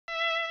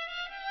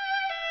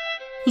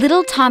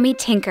Little Tommy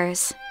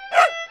tinkers.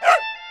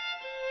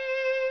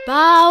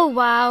 Bow,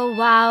 wow,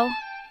 wow.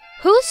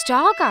 Whose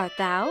dog art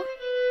thou?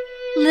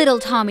 Little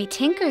Tommy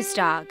Tinker's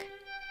dog.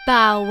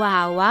 Bow,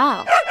 wow,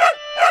 wow.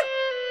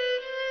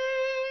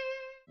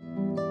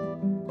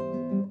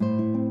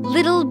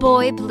 Little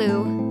Boy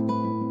Blue.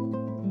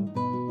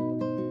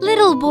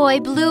 Little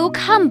Boy Blue,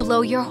 come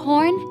blow your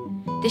horn.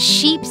 The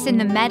sheep's in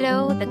the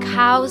meadow, the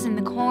cow's in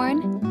the corn.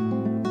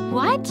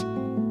 What?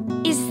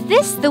 Is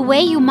this the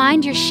way you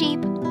mind your sheep?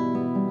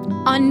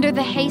 Under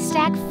the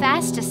haystack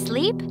fast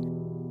asleep?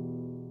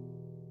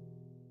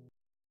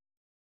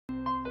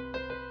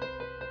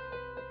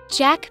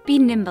 Jack be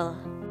nimble.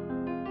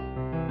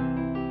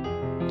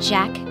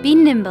 Jack be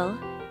nimble,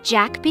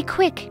 Jack be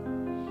quick.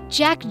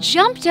 Jack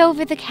jumped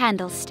over the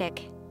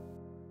candlestick.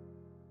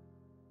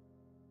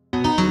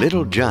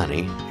 Little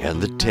Johnny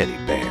and the Teddy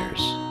Bears.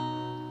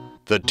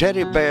 The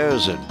Teddy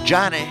Bears and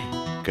Johnny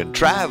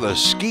contrive a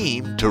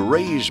scheme to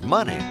raise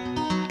money,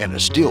 and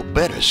a still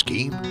better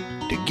scheme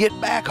to get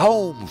back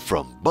home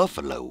from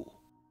Buffalo.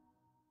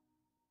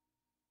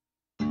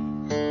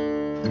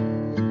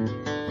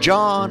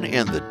 John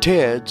and the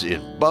Teds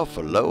in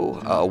Buffalo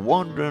are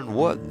wondering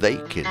what they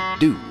can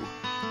do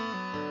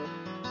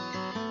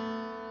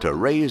to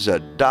raise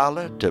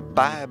 $1 to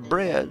buy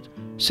bread,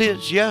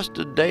 since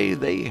yesterday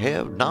they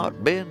have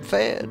not been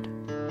fed.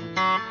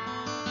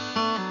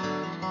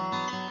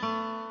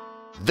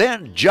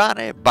 Then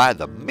Johnny, by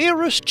the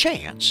merest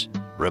chance,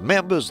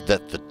 remembers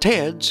that the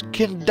Teds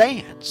can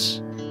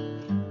dance.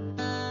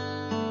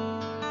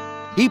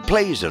 He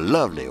plays a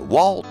lovely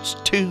waltz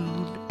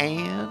tune,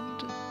 and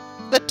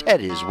the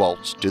Teddies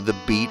waltz to the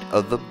beat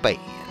of the band.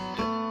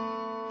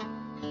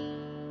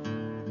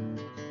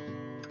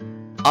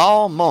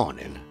 All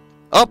morning,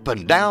 up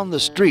and down the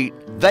street,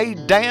 they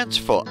dance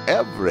for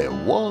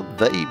everyone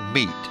they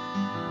meet.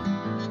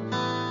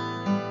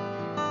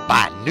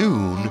 By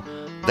noon,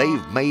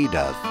 they've made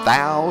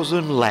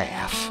 1,000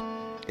 laugh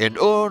and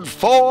earned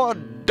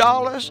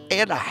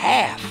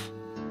 $4.50.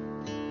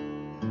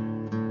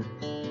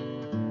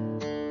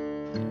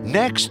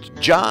 Next,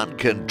 John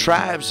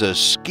contrives a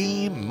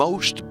scheme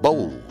most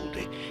bold.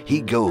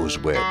 He goes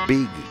where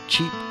big,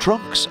 cheap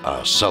trunks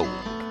are sold.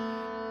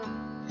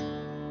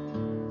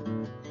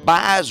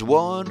 Buys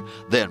one,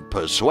 then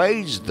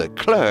persuades the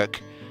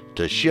clerk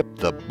to ship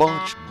the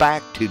bunch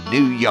back to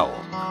New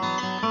York.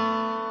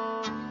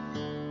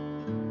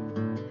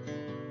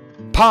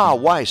 Pa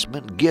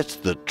Weissman gets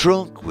the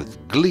trunk with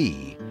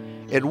glee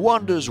and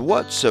wonders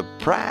what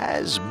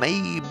surprise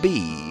may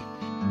be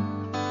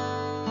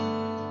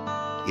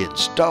in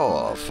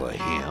store for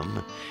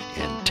him,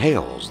 and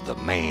tells the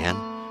man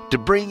to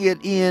bring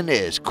it in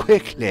as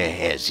quickly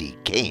as he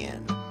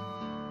can.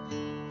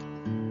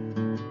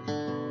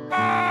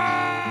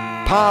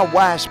 Pa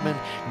Weissman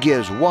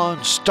gives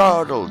one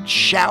startled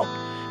shout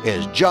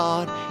as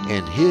John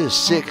and his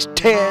 6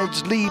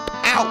 Teds leap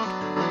out.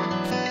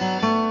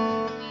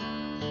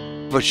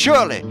 For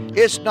surely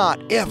it's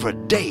not every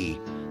day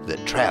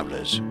that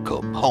travelers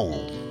come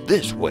home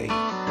this way.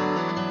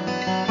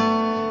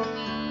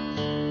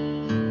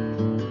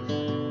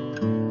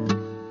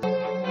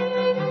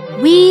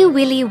 Wee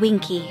Willie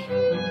Winkie.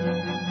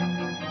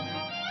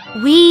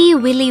 Wee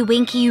Willie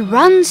Winkie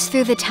runs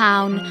through the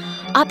town,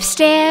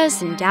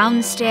 upstairs and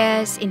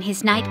downstairs in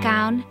his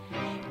nightgown,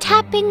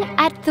 tapping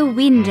at the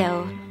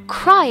window,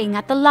 crying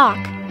at the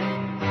lock.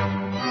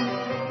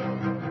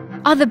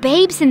 Are the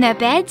babes in their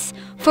beds?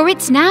 For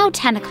it's now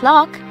 10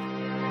 o'clock.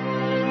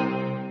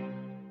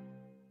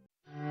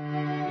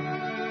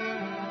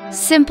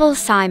 Simple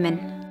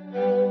Simon.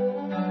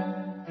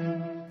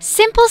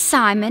 Simple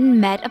Simon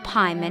met a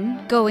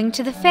pieman going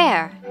to the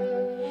fair.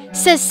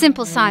 Says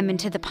Simple Simon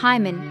to the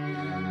pieman,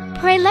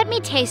 "Pray let me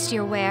taste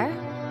your ware."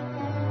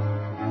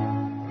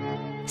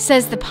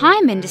 Says the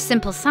pieman to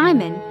Simple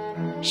Simon,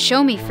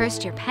 "Show me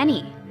first your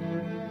penny."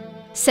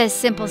 Says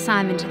Simple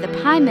Simon to the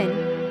pieman,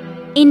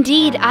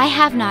 "Indeed, I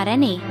have not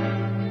any."